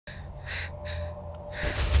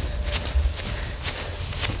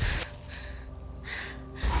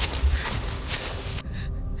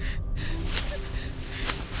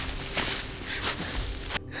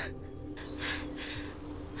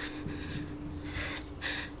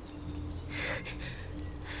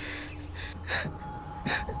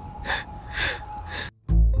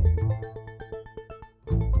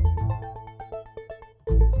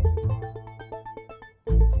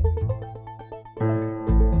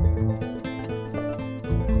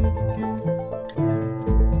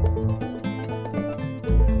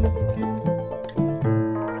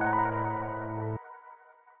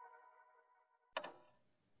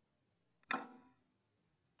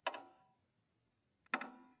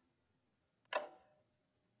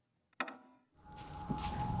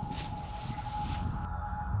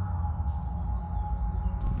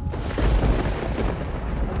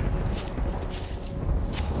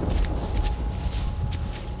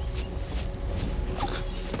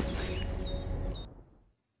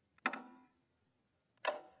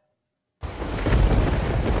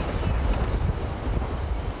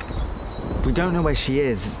We don't know where she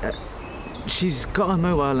is. She's got a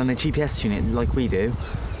mobile and a GPS unit like we do.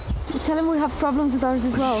 Tell him we have problems with ours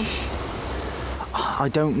as well. I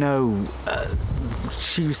don't know.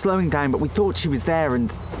 She was slowing down, but we thought she was there, and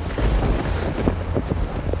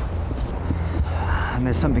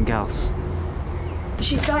there's something else.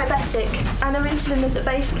 She's diabetic, and her insulin is at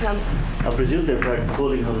base camp. I presume they tried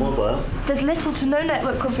calling her mobile. There's little to no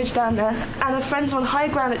network coverage down there, and her friends are on high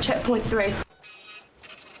ground at checkpoint 3.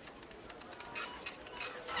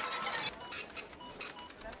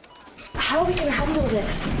 How are we going to handle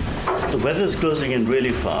this? The weather's closing in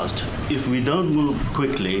really fast. If we don't move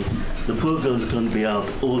quickly, the poor girl's going to be out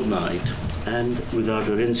all night and without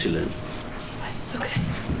her insulin. Okay.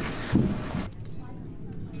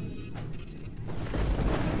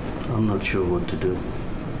 I'm not sure what to do.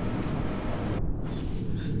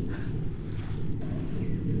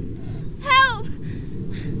 Help!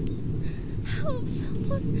 Help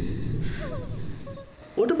someone. Help someone.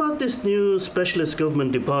 What about this new specialist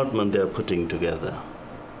government department they're putting together?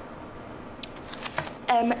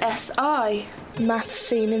 MSI, Math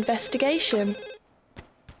Scene Investigation.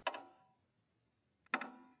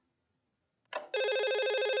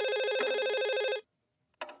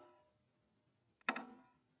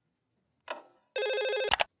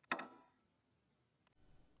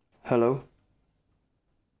 Hello?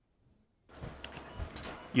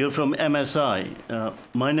 You're from MSI.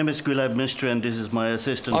 My name is Gulab Mistry and this is my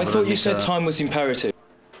assistant. I thought you said Veronica. time was imperative.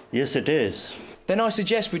 Yes, it is. Then I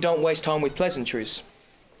suggest we don't waste time with pleasantries.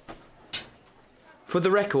 For the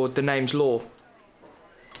record, the name's Law.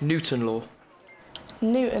 Newton Law.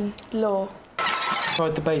 Newton Law.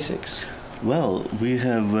 Tried the basics. Well, we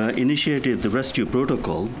have initiated the rescue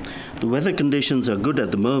protocol. The weather conditions are good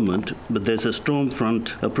at the moment, but there's a storm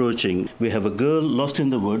front approaching. We have a girl lost in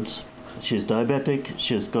the woods. She's diabetic,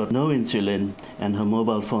 she's got no insulin, and her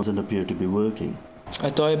mobile phone doesn't appear to be working.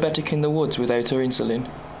 A diabetic in the woods without her insulin?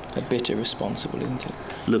 A bit irresponsible, isn't it?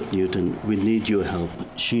 Look, Newton, we need your help.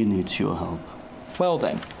 She needs your help. Well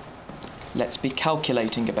then, let's be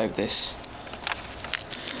calculating about this.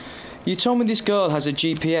 You told me this girl has a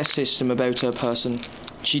GPS system about her person.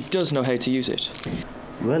 She does know how to use it.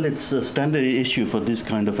 Well, it's a standard issue for this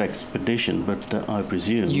kind of expedition, but I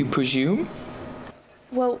presume... You presume?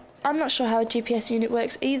 Well, I'm not sure how a GPS unit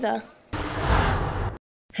works either.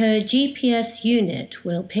 Her GPS unit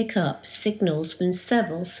will pick up signals from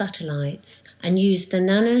several satellites and use the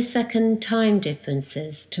nanosecond time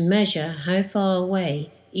differences to measure how far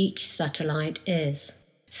away each satellite is.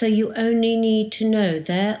 So you only need to know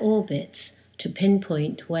their orbits to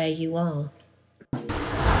pinpoint where you are.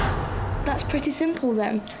 That's pretty simple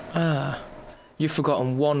then. Ah, you've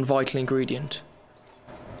forgotten one vital ingredient.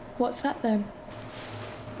 What's that then?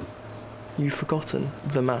 You've forgotten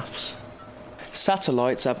the maths.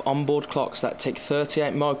 Satellites have onboard clocks that tick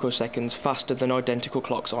 38 microseconds faster than identical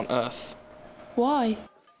clocks on Earth. Why?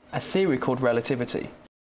 A theory called relativity.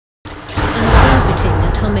 An orbiting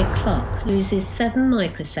atomic clock loses 7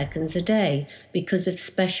 microseconds a day because of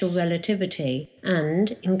special relativity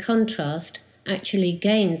and, in contrast, actually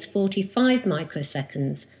gains 45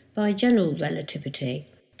 microseconds by general relativity.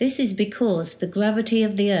 This is because the gravity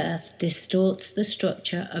of the Earth distorts the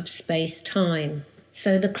structure of space-time.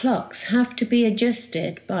 So the clocks have to be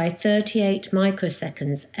adjusted by 38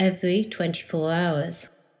 microseconds every 24 hours.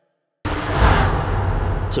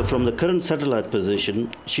 So from the current satellite position,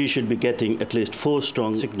 she should be getting at least 4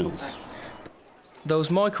 strong signals. Those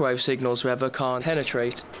microwave signals, however, can't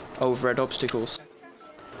penetrate overhead obstacles.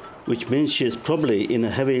 Which means she is probably in a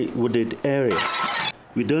heavy wooded area.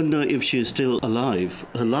 We don't know if she is still alive.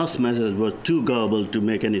 Her last message was too garbled to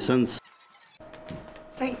make any sense.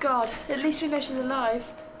 Thank God. At least we know she's alive,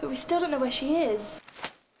 but we still don't know where she is.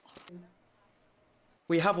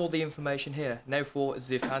 We have all the information here, now for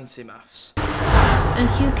the fancy maths.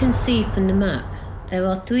 As you can see from the map, there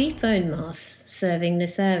are 3 phone masts serving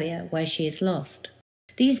this area where she is lost.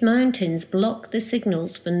 These mountains block the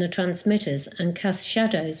signals from the transmitters and cast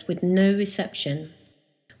shadows with no reception.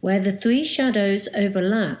 Where the 3 shadows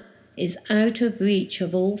overlap is out of reach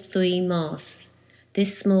of all 3 masts,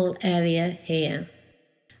 this small area here.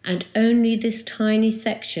 And only this tiny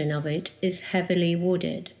section of it is heavily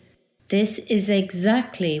wooded. This is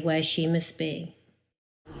exactly where she must be.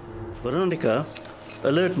 Veronica,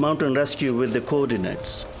 alert mountain rescue with the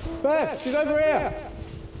coordinates. Beth, she's over here!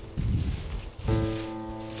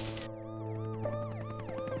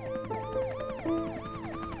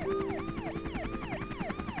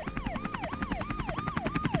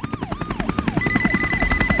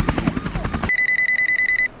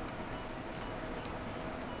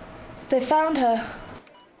 They found her.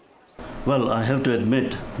 Well, I have to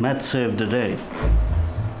admit, Matt saved the day.